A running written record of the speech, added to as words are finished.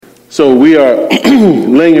So we are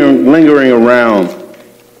lingering around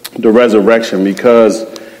the resurrection because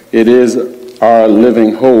it is our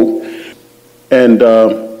living hope. And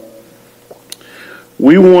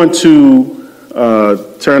we want to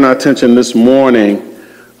turn our attention this morning.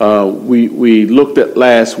 We looked at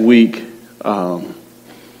last week.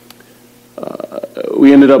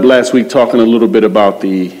 We ended up last week talking a little bit about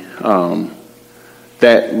the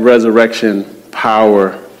that resurrection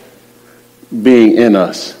power being in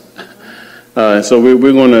us. And so we're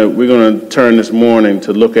going to turn this morning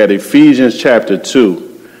to look at Ephesians chapter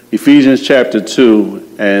 2. Ephesians chapter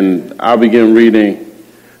 2, and I'll begin reading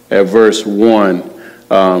at verse 1.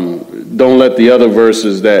 Don't let the other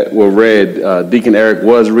verses that were read, Deacon Eric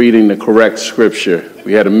was reading the correct scripture.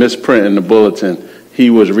 We had a misprint in the bulletin. He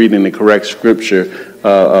was reading the correct scripture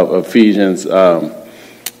of Ephesians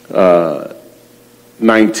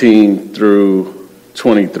 19 through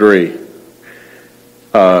 23.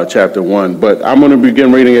 Chapter 1. But I'm going to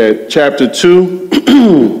begin reading at chapter 2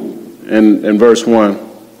 and verse 1.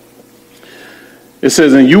 It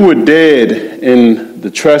says, "And you were dead in the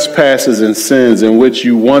trespasses and sins in which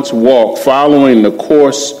you once walked, following the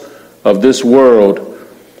course of this world,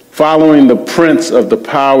 following the prince of the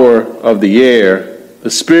power of the air,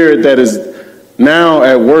 the spirit that is now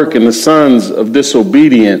at work in the sons of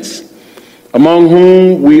disobedience, among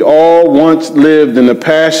whom we all once lived in the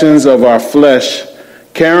passions of our flesh,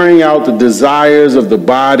 carrying out the desires of the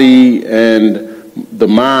body and the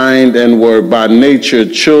mind, and were by nature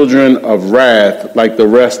children of wrath like the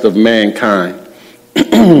rest of mankind.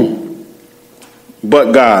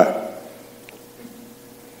 But God,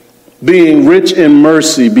 being rich in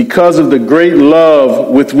mercy, because of the great love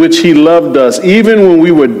with which he loved us, even when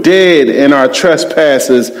we were dead in our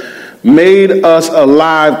trespasses, made us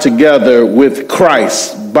alive together with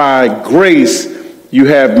Christ. By grace you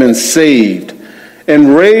have been saved,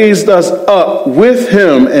 and raised us up with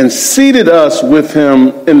him and seated us with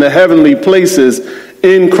him in the heavenly places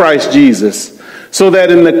in Christ Jesus, so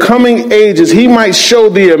that in the coming ages he might show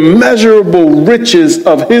the immeasurable riches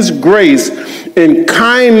of his grace and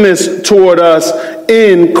kindness toward us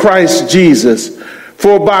in Christ Jesus.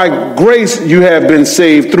 For by grace you have been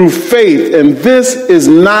saved through faith, and this is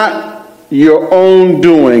not your own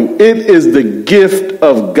doing. It is the gift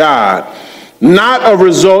of God, not a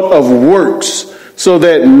result of works, so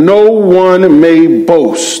that no one may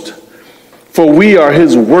boast. For we are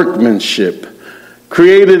his workmanship,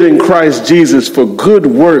 created in Christ Jesus for good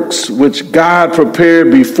works, which God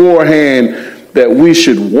prepared beforehand that we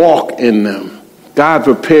should walk in them. God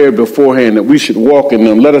prepared beforehand that we should walk in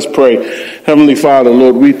them. Let us pray. Heavenly Father,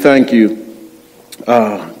 Lord, we thank you,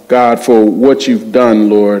 God, for what you've done,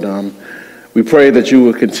 Lord. We pray that you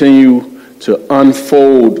will continue to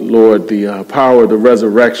unfold, Lord, the power of the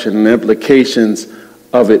resurrection and the implications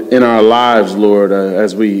of it in our lives, Lord,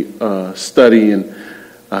 as we study and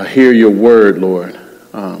hear your word, Lord.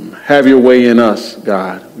 Have your way in us,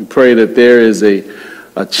 God. We pray that there is a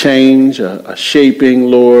change, a shaping,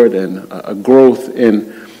 Lord, and a growth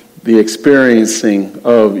in the experiencing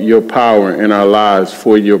of your power in our lives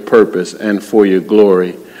for your purpose and for your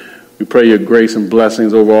glory. We pray your grace and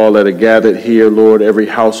blessings over all that are gathered here, Lord, every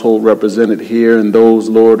household represented here, and those,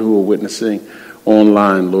 Lord, who are witnessing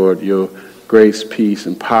online, Lord. Your grace, peace,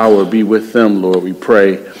 and power be with them, Lord, we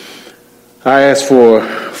pray. I ask for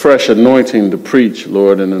fresh anointing to preach,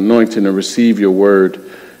 Lord, and anointing to receive your word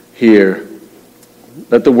here.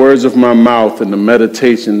 Let the words of my mouth and the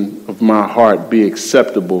meditation of my heart be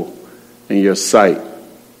acceptable in your sight.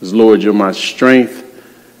 As, Lord, you're my strength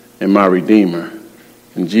and my redeemer.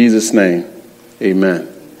 In Jesus' name, amen.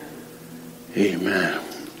 Amen.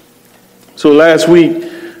 So last week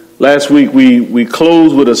we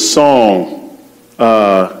closed with a song,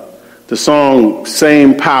 the song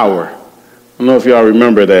 "Same Power." I don't know if y'all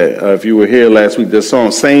remember that. If you were here last week, the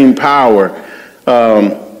song "Same Power,"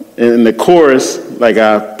 in the chorus, like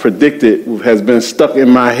I predicted, has been stuck in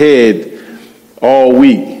my head all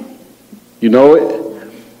week. You know it?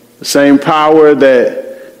 The same power that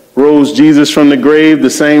rose Jesus from the grave, the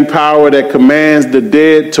same power that commands the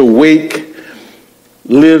dead to wake,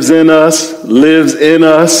 lives in us.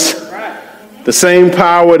 The same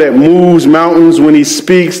power that moves mountains when he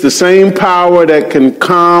speaks, the same power that can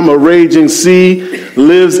calm a raging sea,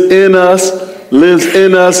 lives in us.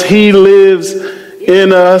 He lives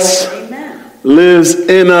in us. Lives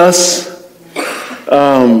in us.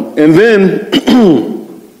 And then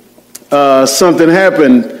something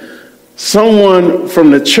happened. Someone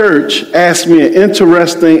from the church asked me an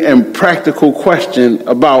interesting and practical question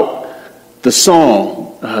about the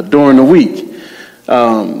song during the week.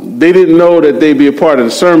 They didn't know that they'd be a part of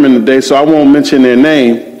the sermon today, so I won't mention their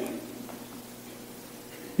name.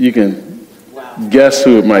 You can guess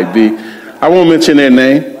who it might be. I won't mention their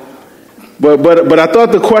name. But I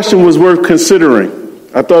thought the question was worth considering.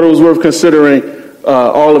 I thought it was worth considering,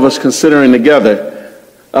 all of us considering together.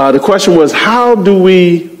 The question was, how do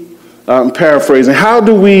we, I'm paraphrasing, how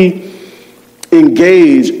do we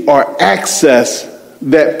engage or access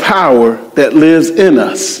that power that lives in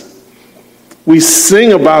us? We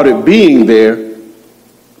sing about it being there,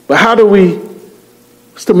 but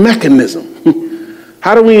what's the mechanism?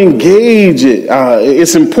 How do we engage it?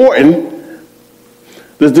 It's important.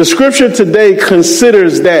 The scripture today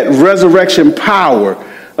considers that resurrection power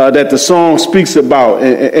that the song speaks about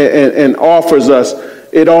and offers us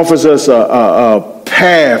a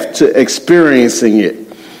path to experiencing it.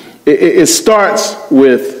 It starts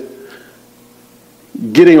with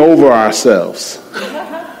getting over ourselves.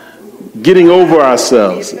 Getting over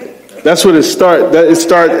ourselves. That's what it starts.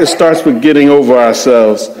 It starts with getting over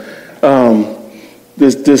ourselves.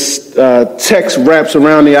 This text wraps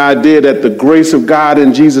around the idea that the grace of God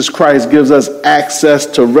in Jesus Christ gives us access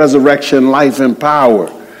to resurrection, life, and power.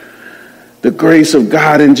 The grace of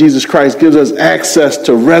God in Jesus Christ gives us access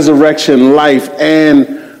to resurrection, life,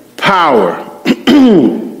 and power.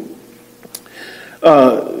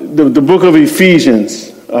 The book of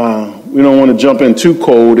Ephesians, we don't want to jump in too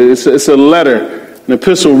cold. It's a letter, an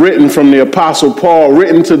epistle written from the Apostle Paul,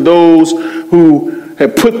 written to those who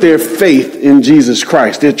have put their faith in Jesus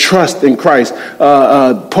Christ, their trust in Christ.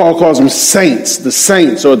 Paul calls them saints, the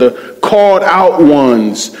saints, or the called out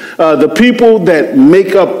ones, the people that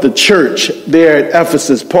make up the church there at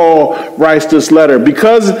Ephesus. Paul writes this letter.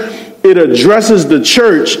 Because it addresses the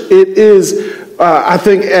church, it is, I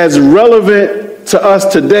think, as relevant to us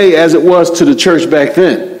today as it was to the church back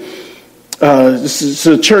then. This is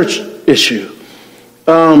a church issue.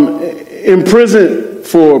 Imprisoned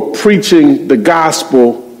for preaching the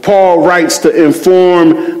gospel, Paul writes to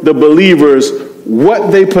inform the believers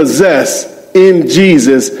what they possess in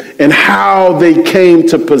Jesus and how they came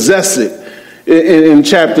to possess it in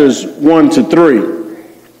chapters 1 to 3.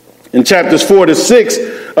 In chapters 4 to 6,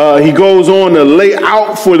 he goes on to lay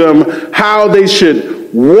out for them how they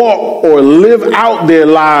should walk or live out their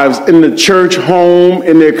lives in the church home,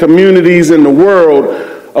 in their communities, in the world,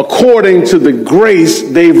 according to the grace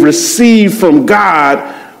they've received from God,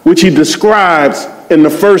 which he describes in the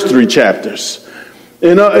first 3 chapters.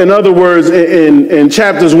 In other words, in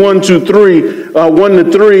chapters 1 to 3,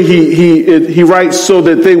 he writes so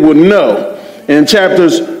that they will know. In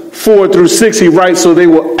chapters 4 through 6, he writes so they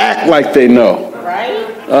will act like they know. Right?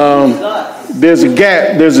 There's a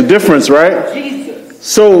gap. There's a difference, right? Jesus.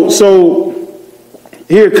 So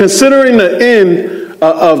here, considering the end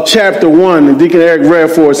of chapter 1, and Deacon Eric read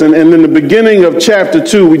for us, and in the beginning of chapter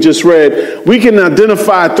 2 we just read, we can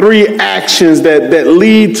identify 3 actions that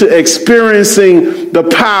lead to experiencing the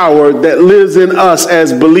power that lives in us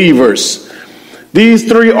as believers. These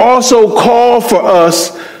 3 also call for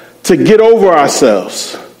us to get over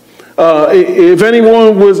ourselves. If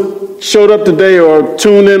anyone showed up today or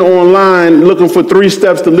tuned in online looking for 3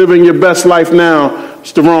 steps to living your best life now,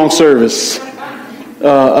 it's the wrong service.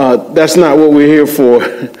 That's not what we're here for.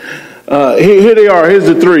 Here they are. Here's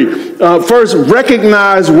the 3. First,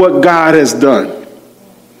 recognize what God has done.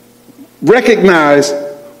 Recognize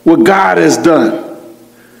what God has done.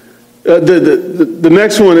 The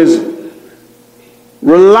next one is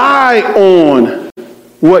rely on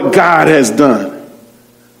what God has done.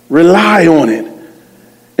 Rely on it.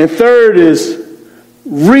 And third is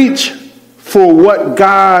reach for what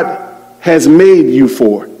God has made you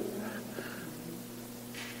for.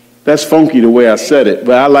 That's funky the way I said it,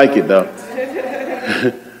 but I like it though.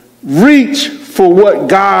 Reach for what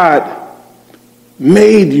God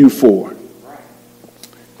made you for.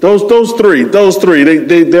 Those three,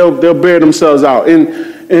 they'll bear themselves out.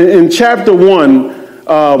 In chapter 1,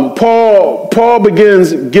 Paul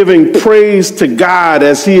begins giving praise to God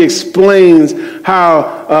as he explains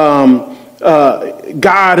how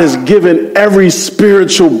God has given every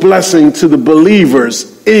spiritual blessing to the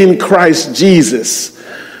believers in Christ Jesus.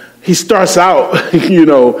 He starts out,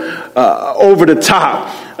 over the top.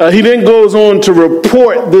 He then goes on to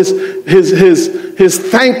report his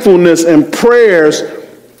thankfulness and prayers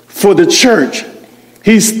for the church.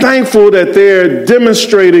 He's thankful that they're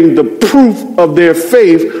demonstrating the proof of their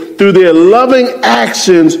faith through their loving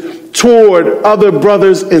actions toward other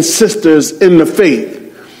brothers and sisters in the faith.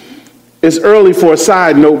 It's early for a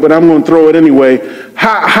side note, but I'm going to throw it anyway.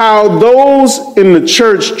 How those in the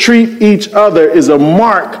church treat each other is a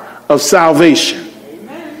mark of salvation.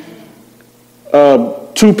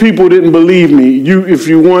 two people didn't believe me. If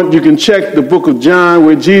you want, you can check the book of John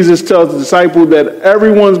where Jesus tells the disciple that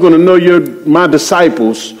everyone's going to know you're my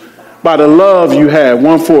disciples by the love you have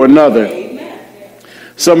one for another.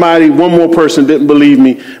 One more person didn't believe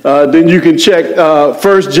me. Then you can check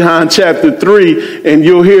 1 John chapter 3, and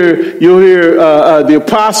you'll hear the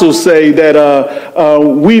apostles say that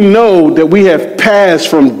we know that we have passed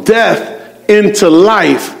from death into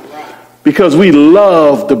life because we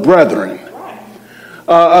love the brethren.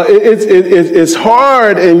 It's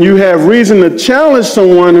hard, and you have reason to challenge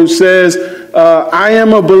someone who says, I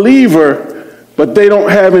am a believer, but they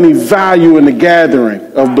don't have any value in the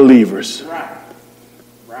gathering of believers.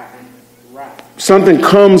 Something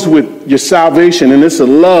comes with your salvation, and it's a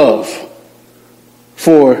love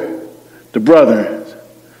for the brethren.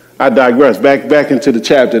 I digress. Back into the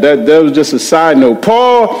chapter. That was just a side note.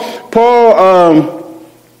 Paul,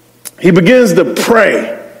 he begins to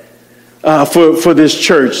pray for this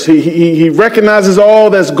church. He recognizes all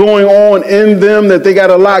that's going on in them, that they got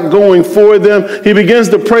a lot going for them. He begins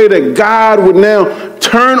to pray that God would now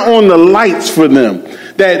turn on the lights for them,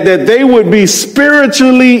 that they would be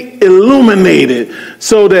spiritually illuminated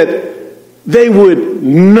so that they would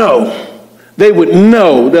know. They would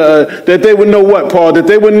know that they would know what, Paul? That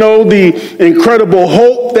they would know the incredible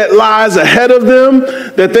hope that lies ahead of them,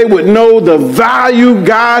 that they would know the value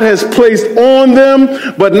God has placed on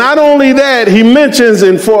them. But not only that, he mentions,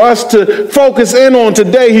 and for us to focus in on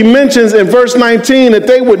today, he mentions in verse 19 that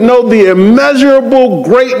they would know the immeasurable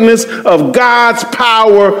greatness of God's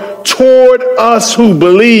power toward us who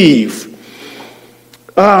believe.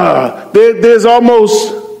 There's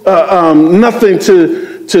almost nothing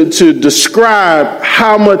to describe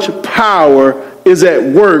how much power is at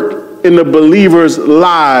work in the believers'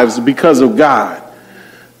 lives because of God.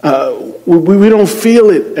 We don't feel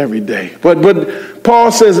it every day. But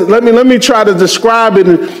Paul says, let me try to describe it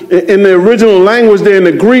in the original language there. In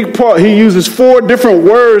the Greek part, he uses 4 different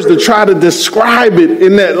words to try to describe it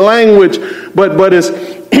in that language. But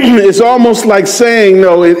it's almost like saying,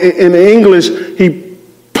 in English, he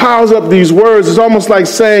piles up these words. It's almost like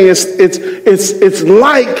saying it's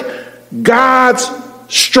like God's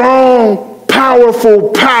strong, powerful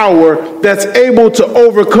power that's able to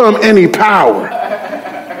overcome any power.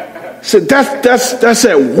 So that's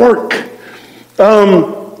at work.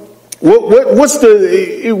 What's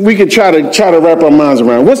we can try to wrap our minds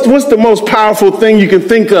around. What's the most powerful thing you can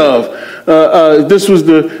think of? This was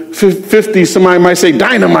the 50s. Somebody might say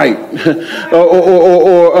dynamite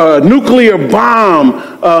or nuclear bomb.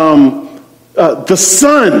 The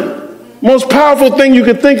sun. Most powerful thing you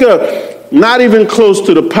could think of. Not even close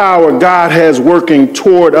to the power God has working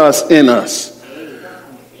toward us in us.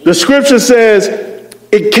 The scripture says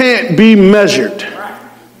it can't be measured.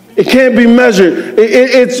 It can't be measured.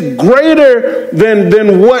 It's greater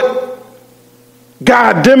than what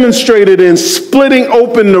God demonstrated in splitting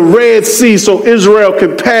open the Red Sea so Israel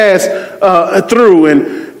could pass through.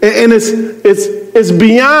 And it's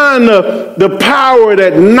beyond the power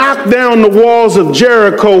that knocked down the walls of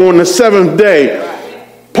Jericho on the 7th day.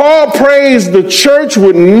 Paul prays the church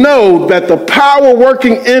would know that the power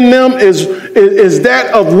working in them is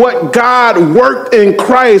that of what God worked in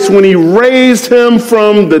Christ when he raised him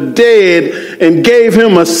from the dead and gave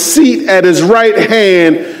him a seat at his right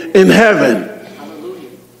hand in heaven.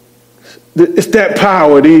 It's that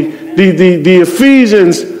power. The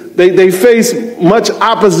Ephesians, they faced much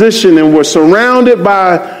opposition and were surrounded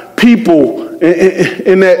by people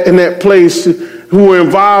in that place who were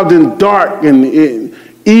involved in dark and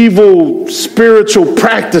evil spiritual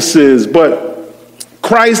practices, but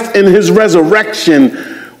Christ in his resurrection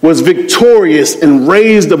was victorious and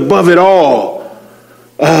raised above it all.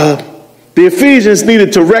 The Ephesians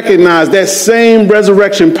needed to recognize that same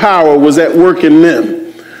resurrection power was at work in them.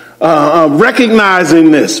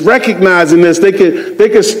 Recognizing this, they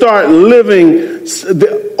could start living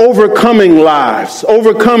overcoming lives,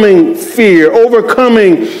 overcoming fear,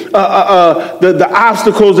 overcoming the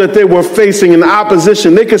obstacles that they were facing and the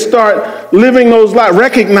opposition. They could start living those lives,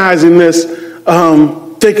 recognizing this.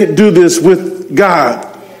 They could do this with God.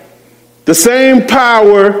 The same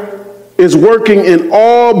power is working in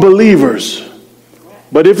all believers,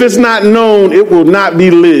 but if it's not known, it will not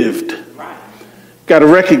be lived. Got to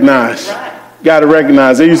recognize.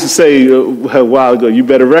 They used to say a while ago, you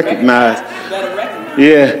better recognize.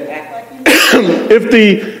 Yeah. If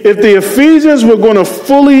the Ephesians were going to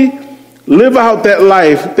fully live out that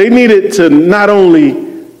life, they needed to not only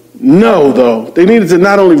know, though. They needed to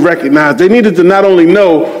not only recognize. They needed to not only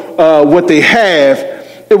know what they have.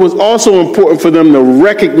 It was also important for them to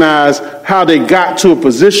recognize how they got to a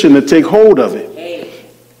position to take hold of it.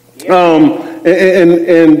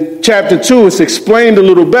 in chapter 2, it's explained a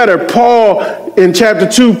little better. Paul, in chapter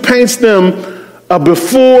 2, paints them a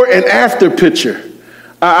before and after picture.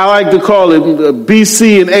 I like to call it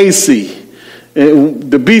BC and AC.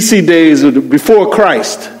 The BC days are before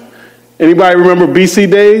Christ. Anybody remember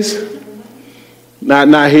BC days?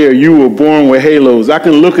 Not here. You were born with halos. I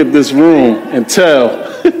can look at this room and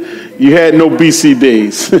tell you had no BC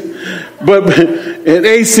days. But in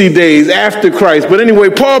AC days, after Christ. But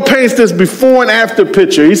anyway, Paul paints this before and after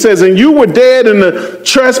picture. He says, and you were dead in the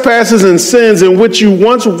trespasses and sins in which you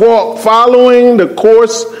once walked, following the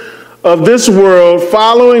course of this world,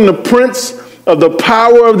 following the prince of the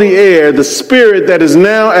power of the air, the spirit that is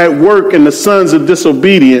now at work in the sons of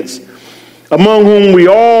disobedience, among whom we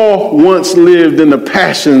all once lived in the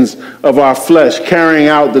passions of our flesh, carrying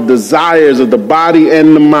out the desires of the body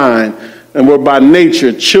and the mind, and were by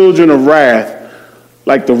nature children of wrath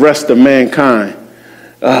like the rest of mankind.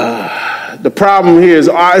 The problem here is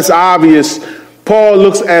it's obvious. Paul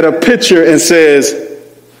looks at a picture and says,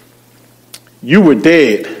 you were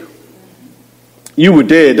dead. You were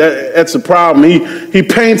dead. That's the problem. He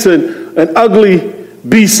paints an ugly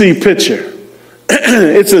BC picture.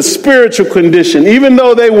 It's a spiritual condition. Even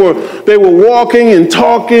though they were walking and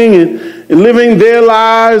talking and living their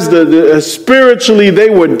lives, spiritually they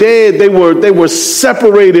were dead. They were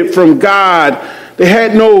separated from God. They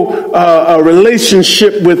had no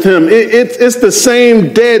relationship with him. It's the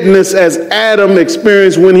same deadness as Adam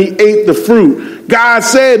experienced when he ate the fruit. God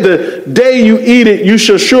said, the day you eat it, you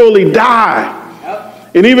shall surely die.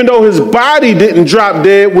 And even though his body didn't drop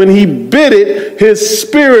dead, when he bit it, his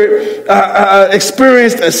spirit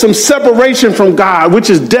experienced some separation from God, which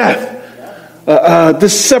is death.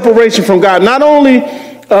 This separation from God. Not only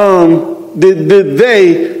did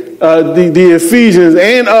they, the Ephesians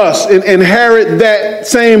and us, inherit that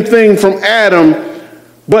same thing from Adam,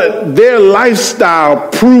 but their lifestyle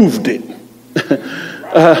proved it.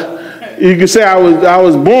 You can say I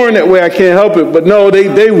was born that way, I can't help it. But no,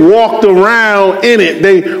 they walked around in it.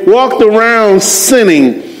 They walked around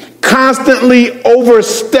sinning, constantly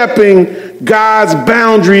overstepping God's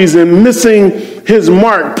boundaries and missing his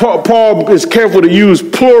mark. Paul is careful to use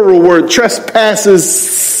plural word,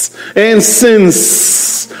 trespasses and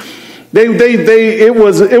sins. It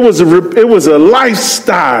was a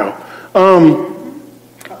lifestyle.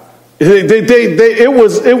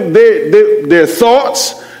 Their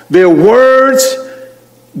thoughts, their words,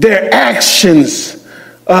 their actions,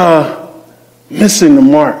 missing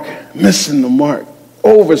the mark,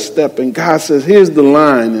 overstepping. God says, here's the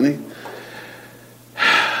line. And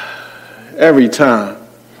every time.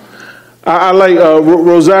 I like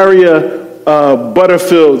Rosaria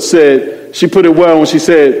Butterfield said, she put it well when she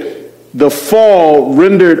said, the fall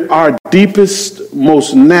rendered our deepest,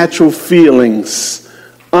 most natural feelings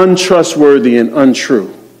untrustworthy and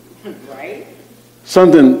untrue.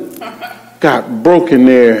 Something got broken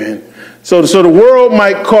there. And so the world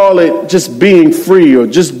might call it just being free or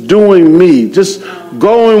just doing me, just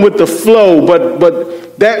going with the flow. But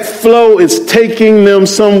that flow is taking them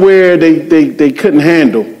somewhere they couldn't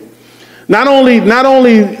handle. Not only that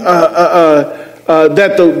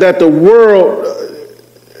the world,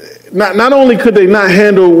 not only could they not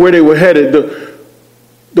handle where they were headed,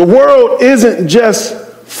 the world isn't just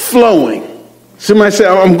flowing. Somebody say,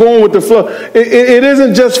 I'm going with the flow. It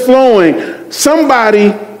isn't just flowing.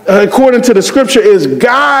 Somebody, according to the scripture, is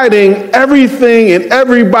guiding everything and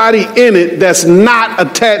everybody in it that's not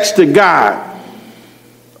attached to God.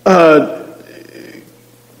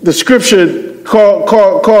 The scripture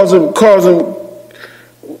calls him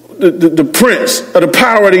the prince of the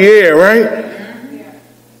power of the air, right?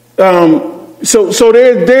 So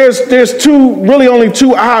there's only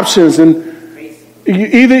two options, and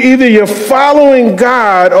either you're following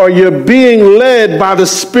God or you're being led by the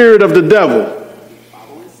spirit of the devil.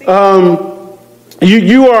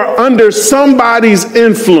 You are under somebody's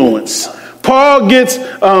influence. Paul gets,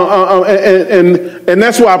 and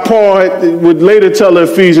that's why Paul would later tell the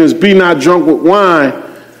Ephesians, be not drunk with wine,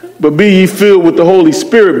 but be ye filled with the Holy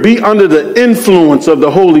Spirit. Be under the influence of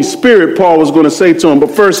the Holy Spirit, Paul was going to say to him.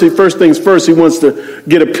 But first things first, he wants to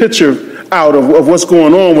get a picture out of what's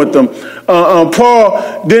going on with them.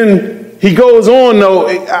 Paul, then he goes on, though.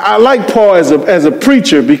 I like Paul as a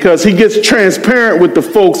preacher because he gets transparent with the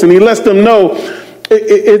folks and he lets them know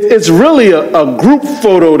it's really a group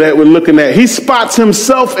photo that we're looking at. He spots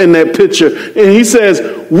himself in that picture and he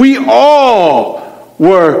says, we all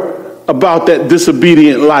were about that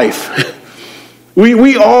disobedient life.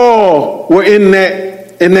 we all were in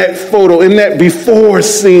that photo, in that before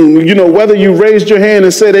scene. You know, whether you raised your hand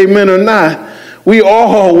and said amen or not, we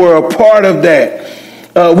all were a part of that.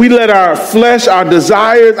 We let our flesh, our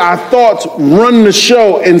desires, our thoughts run the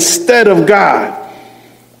show instead of God.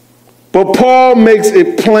 But Paul makes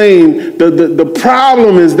it plain. The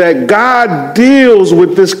problem is that God deals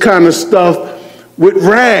with this kind of stuff with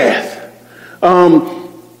wrath.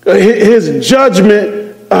 His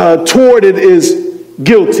judgment toward it is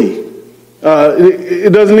guilty.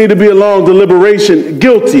 It doesn't need to be a long deliberation.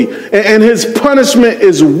 Guilty. And his punishment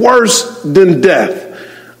is worse than death.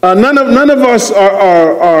 None of us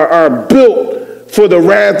are built for the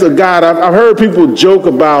wrath of God. I've heard people joke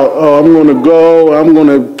about, oh, I'm going to go, I'm going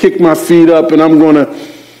to kick my feet up, and I'm going to...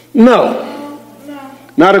 No,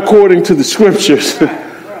 not according to the scriptures.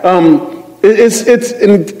 It's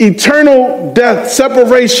an eternal death,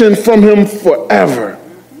 separation from him forever.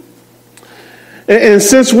 And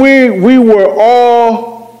since we were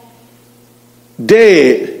all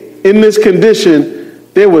dead in this condition,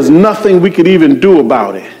 there was nothing we could even do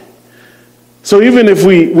about it. So even if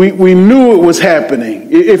we knew it was happening,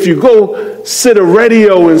 if you go sit a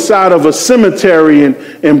radio inside of a cemetery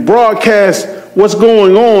and broadcast what's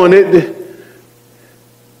going on,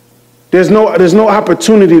 there's no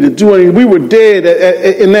opportunity to do anything. We were dead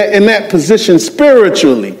in that position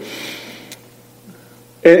spiritually.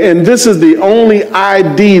 And this is the only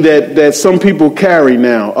ID that some people carry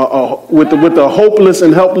now, with the hopeless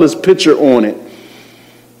and helpless picture on it.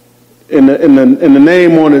 In the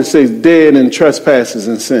name on it says dead in trespasses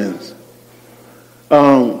and sins.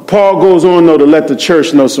 Paul goes on, though, to let the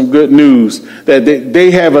church know some good news, that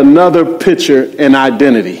they have another picture and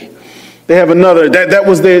identity. They have another, that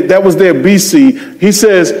was their BC. He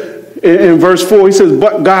says in verse 4, he says,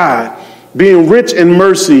 but God, being rich in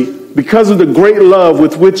mercy, because of the great love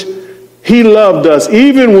with which he loved us,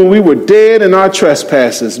 even when we were dead in our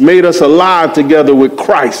trespasses, made us alive together with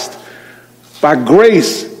Christ. By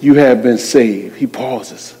grace you have been saved. He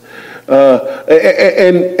pauses.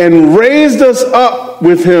 And raised us up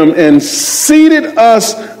with him and seated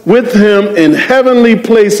us with him in heavenly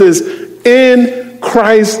places in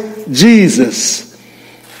Christ Jesus.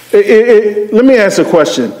 Let me ask a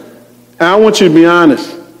question. And I want you to be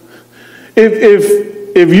honest.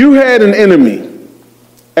 If you had an enemy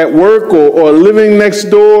at work or living next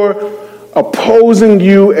door opposing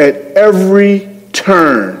you at every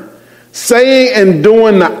turn, saying and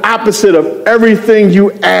doing the opposite of everything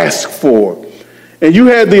you ask for, and you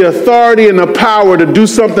had the authority and the power to do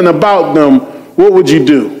something about them, what would you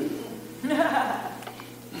do?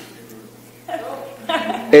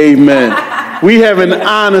 Amen. We have an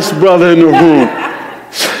honest brother in the room.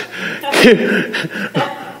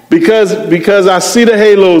 Because I see the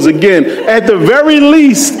halos again. At the very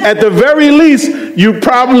least, you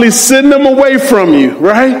probably send them away from you,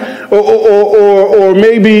 right? Or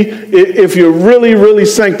maybe if you're really, really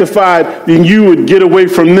sanctified, then you would get away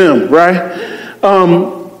from them, right?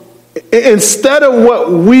 Instead of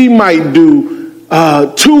what we might do,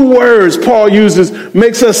 2 words Paul uses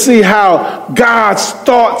makes us see how God's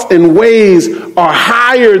thoughts and ways are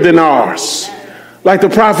higher than ours. Like the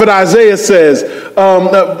prophet Isaiah says,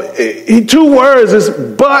 2 words is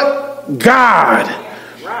but God.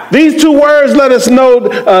 These 2 words let us know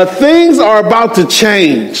things are about to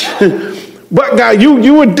change. But God,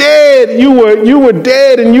 you were dead. You were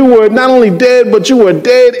dead, and you were not only dead, but you were a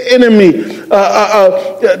dead enemy.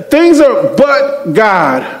 Things are but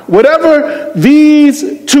God. Whatever these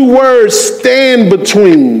 2 words stand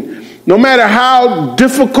between, no matter how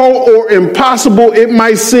difficult or impossible it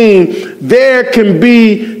might seem, there can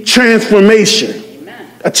be transformation,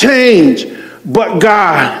 a change, but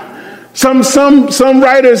God. Some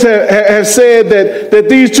writers have said that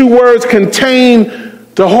these 2 words contain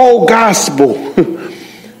the whole gospel.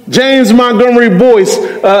 James Montgomery Boyce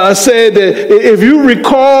said that if you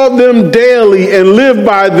recall them daily and live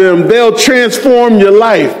by them, they'll transform your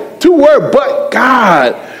life. 2 words, but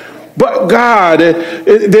God. But God,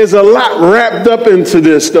 there's a lot wrapped up into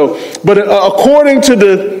this, though. But according to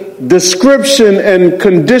the description and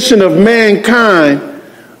condition of mankind,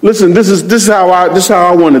 listen, this is how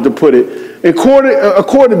I wanted to put it.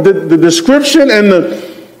 According to the description and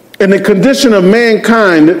the condition of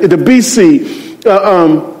mankind, the BC,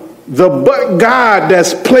 the but God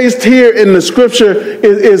that's placed here in the scripture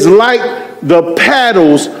is like the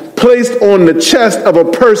paddles placed on the chest of a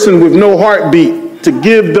person with no heartbeat, to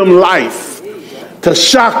give them life, to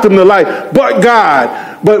shock them to life. But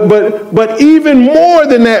God, but even more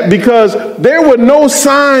than that, because there were no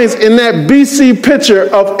signs in that BC picture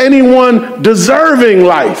of anyone deserving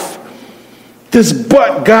life. This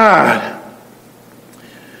but God.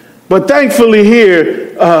 But thankfully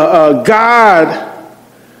here, God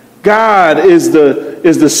God is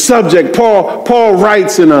the subject. Paul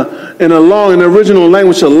writes in the original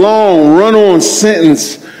language, a long run-on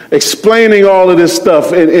sentence explaining all of this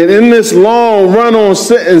stuff. And in this long run-on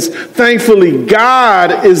sentence, thankfully,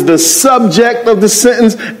 God is the subject of the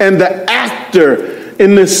sentence and the actor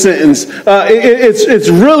in this sentence. It's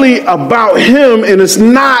really about him, and it's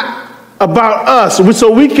not about us.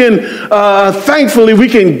 So we can, thankfully, we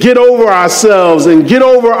can get over ourselves and get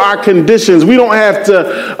over our conditions. We don't have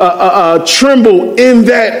to tremble in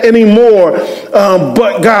that anymore.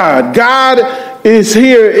 But God is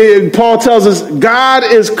here. Paul tells us God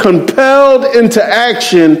is compelled into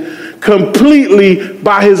action completely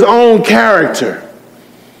by his own character.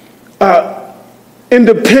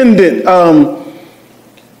 Independent.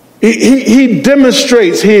 He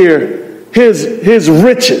demonstrates here his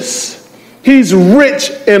riches. He's rich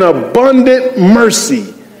in abundant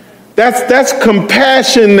mercy. That's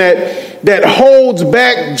compassion that holds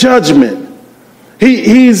back judgment.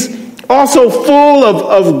 He's also full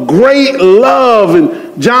of great love.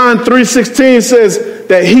 And John 3:16 says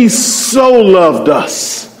that he so loved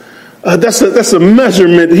us. That's a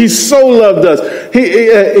measurement. He so loved us.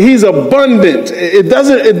 He's abundant. It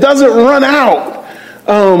doesn't run out.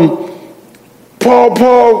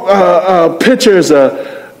 Paul pictures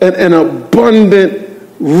an abundant,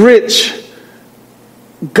 rich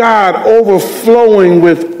God overflowing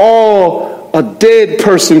with all a dead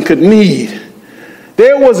person could need.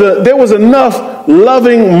 There was enough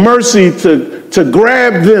loving mercy to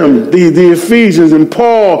grab them, the Ephesians and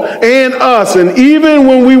Paul and us, and even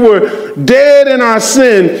when we were dead in our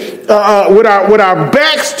sin, with our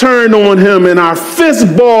backs turned on him and our fists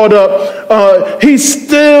balled up, he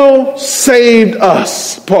still saved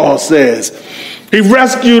us. Paul says he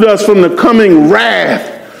rescued us from the coming wrath.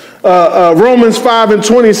 Romans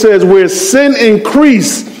 5:20 says, where sin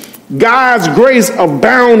increased, God's grace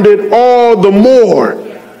abounded all the more.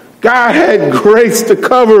 God had grace to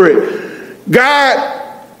cover it. God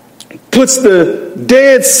puts the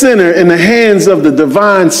dead sinner in the hands of the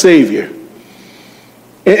divine Savior.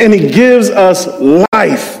 And he gives us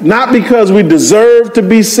life, not because we deserve to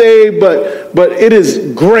be saved, but it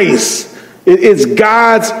is grace. It's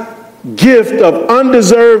God's gift of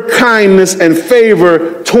undeserved kindness and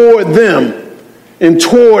favor toward them and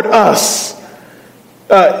toward us.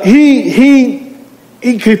 He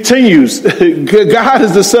continues. God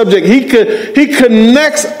is the subject. He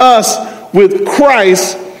connects us with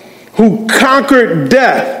Christ, who conquered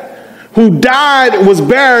death, who died, was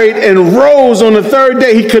buried, and rose on the third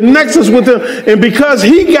day. He connects us with him. And because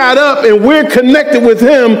he got up and we're connected with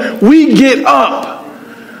him, we get up.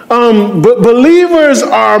 But believers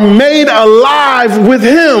are made alive with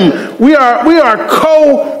him. We are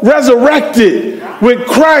co-resurrected with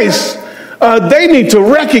Christ. They need to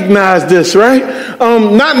recognize this, right?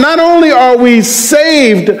 Not only are we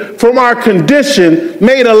saved from our condition,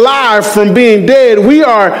 made alive from being dead, we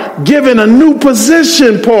are given a new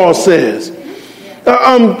position, Paul says.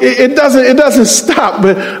 It doesn't stop,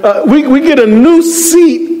 but we get a new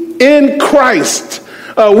seat in Christ.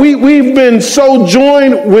 We've been so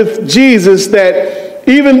joined with Jesus that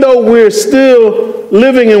even though we're still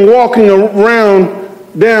living and walking around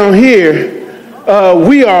down here,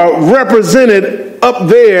 we are represented up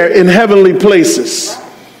there in heavenly places.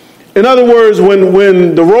 In other words,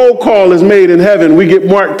 when the roll call is made in heaven, we get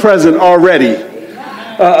marked present already.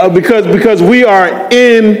 Because we are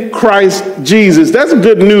in Christ Jesus. That's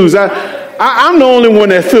good news. I'm the only one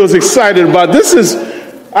that feels excited about this.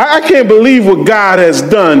 I can't believe what God has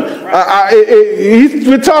done.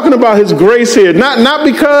 We're talking about his grace here, not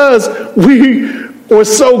because we were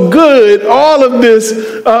so good. All of this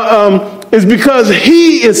is because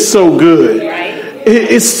he is so good.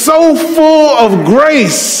 It's so full of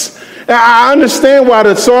grace. I understand why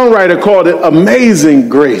the songwriter called it amazing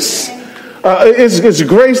grace. It's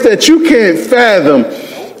grace that you can't fathom.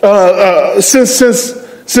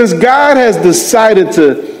 Since God has decided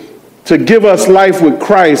to give us life with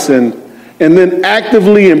Christ and then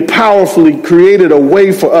actively and powerfully created a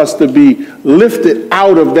way for us to be lifted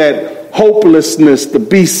out of that hopelessness, the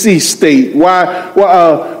BC state.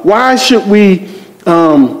 Why should we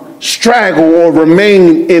straggle or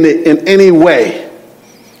remain in it in any way?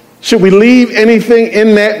 Should we leave anything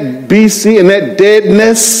in that BC, in that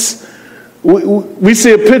deadness? We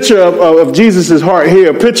see a picture of Jesus' heart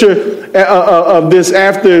here, a picture of this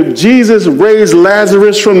after Jesus raised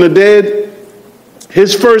Lazarus from the dead.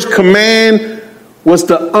 His first command was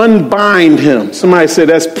to unbind him. Somebody said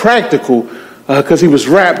that's practical. because he was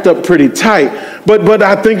wrapped up pretty tight. But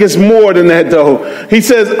I think it's more than that, though. He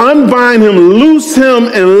says, unbind him, loose him,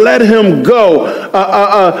 and let him go.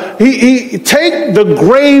 He take the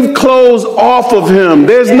grave clothes off of him.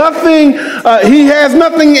 There's nothing, he has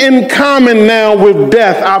nothing in common now with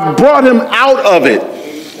death. I've brought him out of it.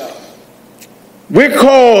 We're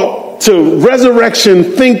called to resurrection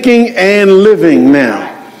thinking and living now.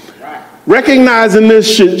 Recognizing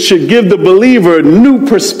this should give the believer new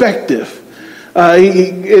perspective.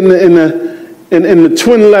 In the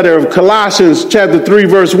twin letter of Colossians chapter 3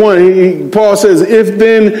 verse 1, Paul says, if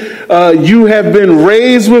then you have been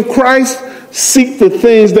raised with Christ, seek the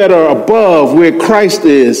things that are above where Christ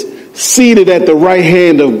is, seated at the right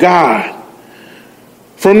hand of God.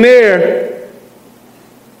 From there,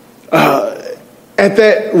 at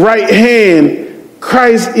that right hand,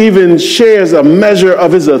 Christ even shares a measure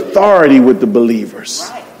of his authority with the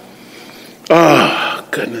believers. Oh,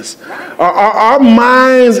 goodness. Our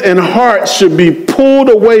minds and hearts should be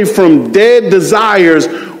pulled away from dead desires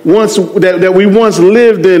that we once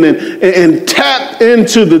lived in and tapped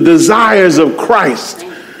into the desires of Christ.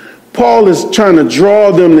 Paul is trying to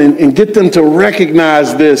draw them and get them to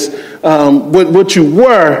recognize this. What you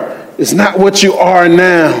were is not what you are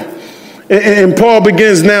now. And Paul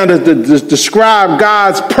begins now to describe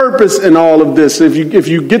God's purpose in all of this. If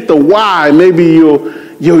you get the why, maybe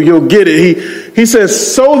you'll get it. He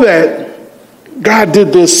says, so that God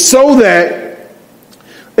did this, so that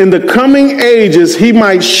in the coming ages he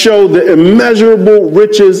might show the immeasurable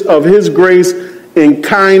riches of his grace and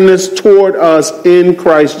kindness toward us in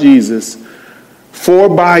Christ Jesus. For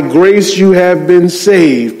by grace you have been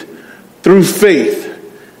saved through faith,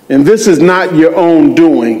 and this is not your own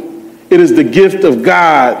doing. It is the gift of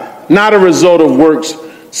God, not a result of works,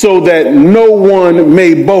 so that no one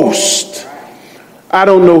may boast. I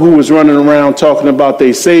don't know who was running around talking about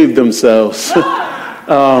they saved themselves.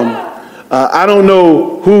 I don't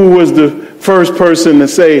know who was the first person to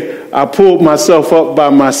say, I pulled myself up by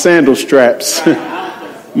my sandal straps,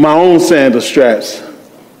 my own sandal straps.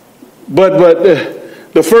 But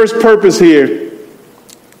the first purpose here,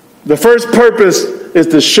 the first purpose is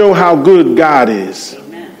to show how good God is.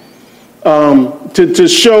 To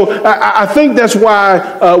show, I think that's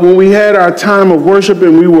why when we had our time of worship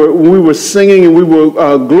and we were singing and we were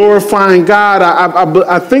glorifying God,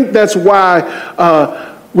 I think that's why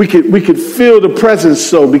we could feel the presence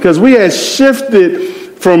so, because we had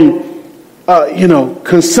shifted from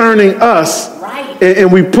concerning us,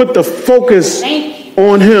 and we put the focus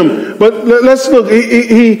on him. But let's look.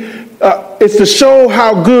 It's to show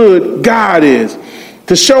how good God is.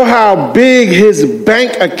 To show how big his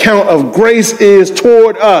bank account of grace is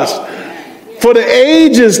toward us. For the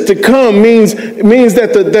ages to come means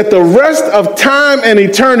that the rest of time and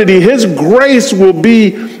eternity, his grace will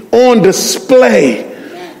be on display.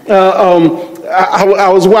 I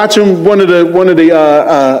was watching one of the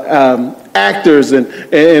actors, and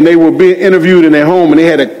they were being interviewed in their home, and they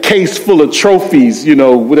had a case full of trophies,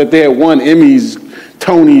 that they had won Emmys,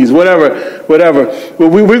 Tonys, whatever. But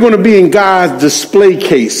we're going to be in God's display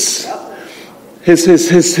case.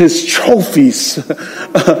 His trophies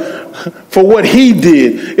for what he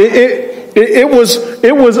did. It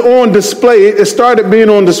was on display. It started being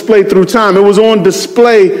on display through time. It was on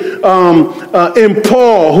display in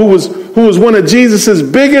Paul, who was one of Jesus's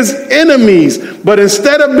biggest enemies. But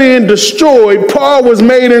instead of being destroyed, Paul was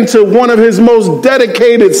made into one of his most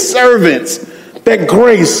dedicated servants. That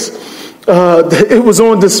grace. It was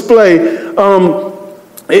on display.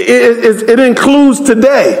 It includes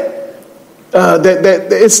today. That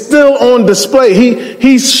it's still on display.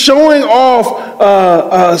 He's showing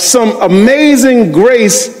off some amazing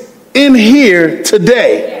grace in here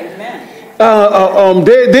today.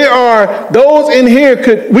 There are those in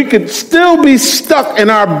here we could still be stuck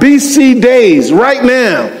in our BC days right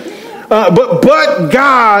now. But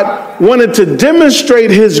God wanted to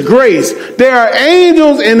demonstrate his grace. There are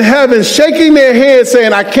angels in heaven shaking their heads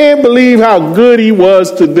saying, I can't believe how good he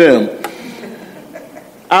was to them.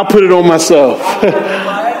 I'll put it on myself.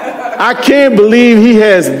 I can't believe he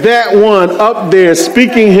has that one up there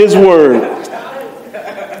speaking his word.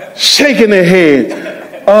 Shaking their head.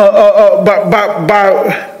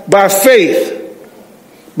 By faith.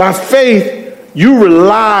 By faith, you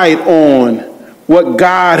relied on what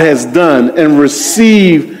God has done and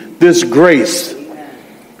receive this grace.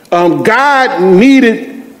 God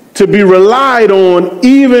needed to be relied on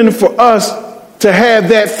even for us to have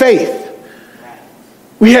that faith.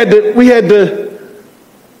 We had to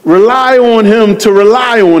rely on him to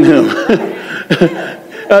rely on him.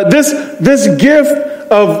 This gift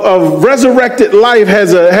of resurrected life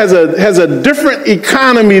has a different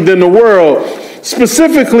economy than the world.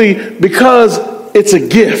 specifically because it's a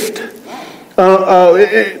gift.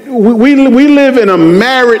 We live in a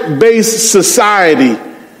merit-based society.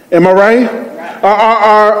 Am I right?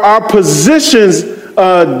 Our positions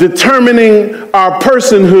determining our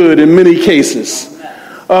personhood in many cases.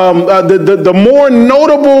 The more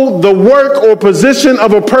notable the work or position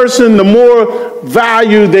of a person, the more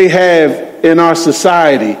value they have in our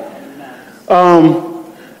society. But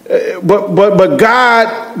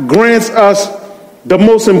God grants us the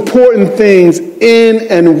most important things in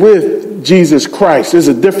and with Jesus Christ. There's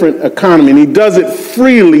a different economy, and he does it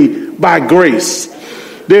freely by grace.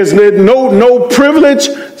 There's no privilege,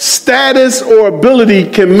 status, or ability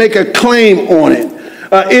can make a claim on it.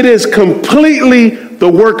 It is completely the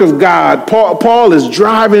work of God. Paul is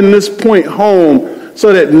driving this point home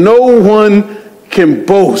so that no one can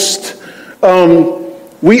boast.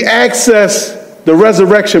 We access the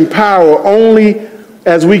resurrection power only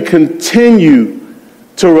as we continue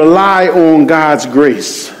to rely on God's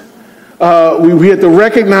grace. We have to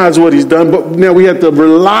recognize what he's done, but now we have to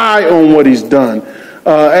rely on what he's done.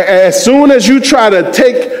 As soon as you try to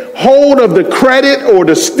take hold of the credit or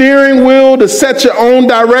the steering wheel to set your own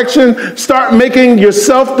direction, start making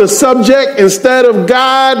yourself the subject instead of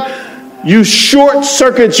God, you short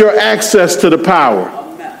circuit your access to the power.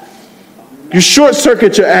 You short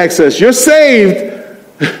circuit your access. You're saved,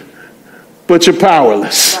 but you're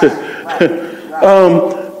powerless. That's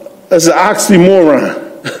an oxymoron.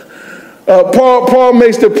 Paul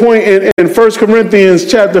makes the point in 1 Corinthians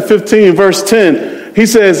chapter 15, verse 10. He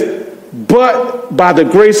says, but by the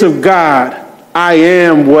grace of God, I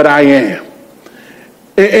am what I am.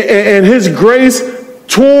 And his grace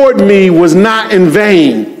toward me was not in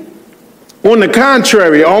vain. On the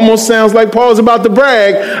contrary, it almost sounds like Paul's about to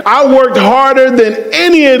brag. I worked harder than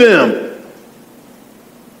any of them,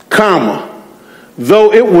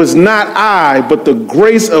 though it was not I, but the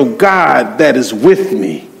grace of God that is with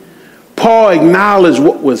me. Paul acknowledged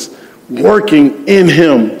what was working in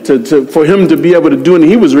him for him to be able to do it. And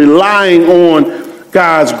he was relying on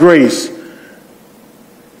God's grace.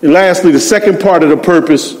 And lastly, the second part of the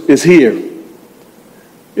purpose is here.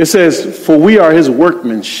 It says, for we are his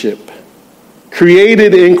workmanship,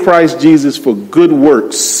 created in Christ Jesus for good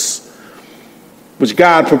works, which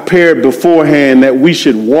God prepared beforehand that we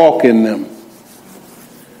should walk in them.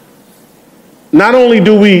 Not only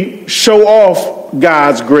do we show off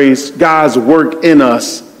God's grace, God's work in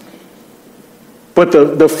us, but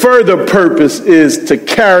the further purpose is to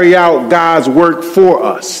carry out God's work for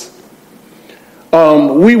us.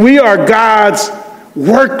 We are God's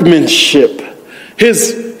workmanship,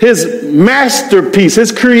 his masterpiece,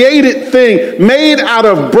 his created thing made out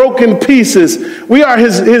of broken pieces. We are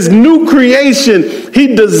his new creation.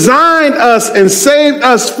 He designed us and saved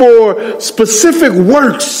us for specific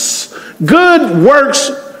works, good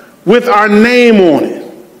works with our name on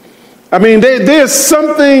it. I mean, there's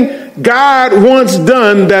something God wants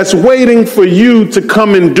done that's waiting for you to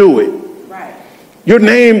come and do it. Right. Your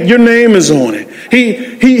name is on it.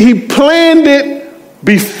 He planned it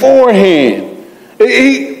beforehand.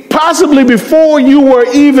 Possibly before you were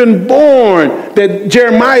even born, that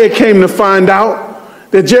Jeremiah came to find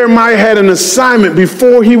out that Jeremiah had an assignment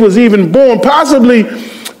before he was even born. Possibly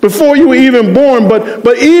before you were even born,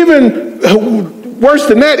 but even worse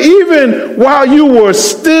than that, even while you were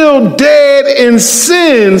still dead in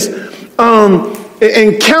sins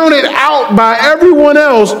and counted out by everyone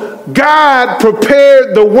else, God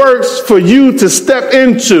prepared the works for you to step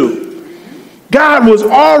into. God was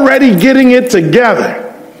already getting it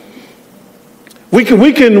together. We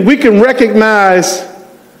can recognize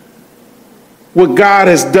what God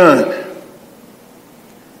has done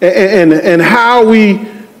and how we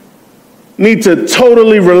need to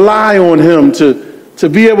totally rely on him to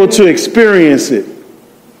be able to experience it.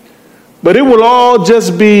 But it will all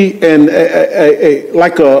just be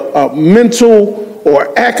like a mental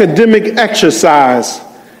or academic exercise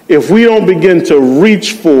if we don't begin to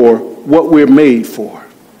reach for what we're made for.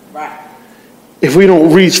 Right. If we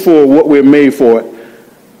don't reach for what we're made for,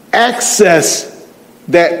 access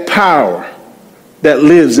that power that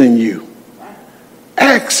lives in you.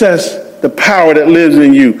 Access the power that lives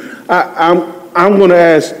in you. I'm going to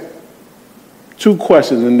ask two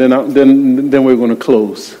questions, and then we're going to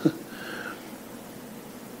close.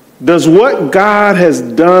 Does what God has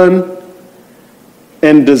done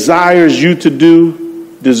and desires you to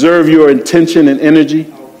do deserve your attention and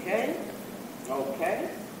energy? Okay.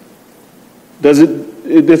 Does it?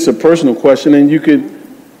 It's a personal question, and you could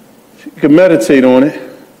meditate on it.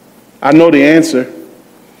 I know the answer.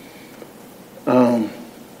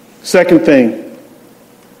 Second thing,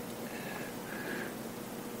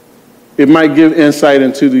 it might give insight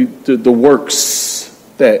into the works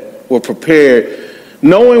that were prepared.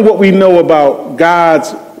 Knowing what we know about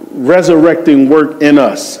God's resurrecting work in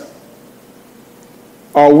us,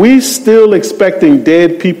 are we still expecting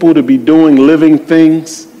dead people to be doing living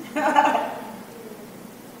things?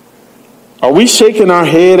 Are we shaking our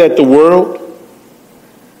head at the world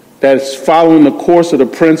that's following the course of the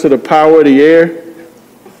prince of the power of the air?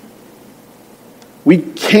 We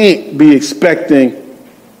can't be expecting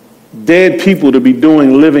dead people to be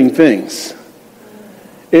doing living things.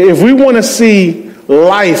 If we want to see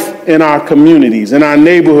life in our communities, in our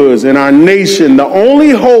neighborhoods, in our nation, the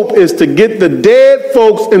only hope is to get the dead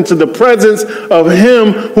folks into the presence of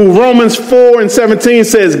him who Romans 4:17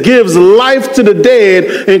 says gives life to the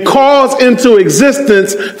dead and calls into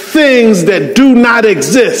existence things that do not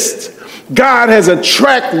exist. God has a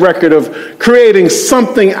track record of creating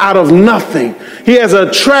something out of nothing. He has a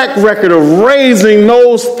track record of raising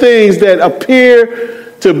those things that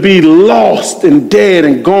appear to be lost and dead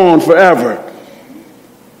and gone forever.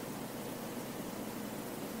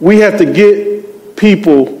 We have to get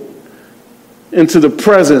people into the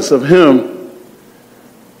presence of him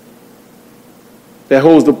that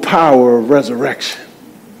holds the power of resurrection.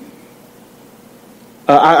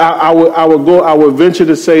 I would venture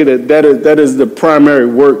to say that is the primary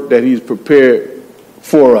work that he's prepared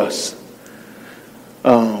for us.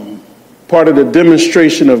 Part of the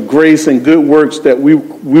demonstration of grace and good works that we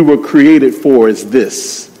were created for is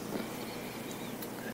this: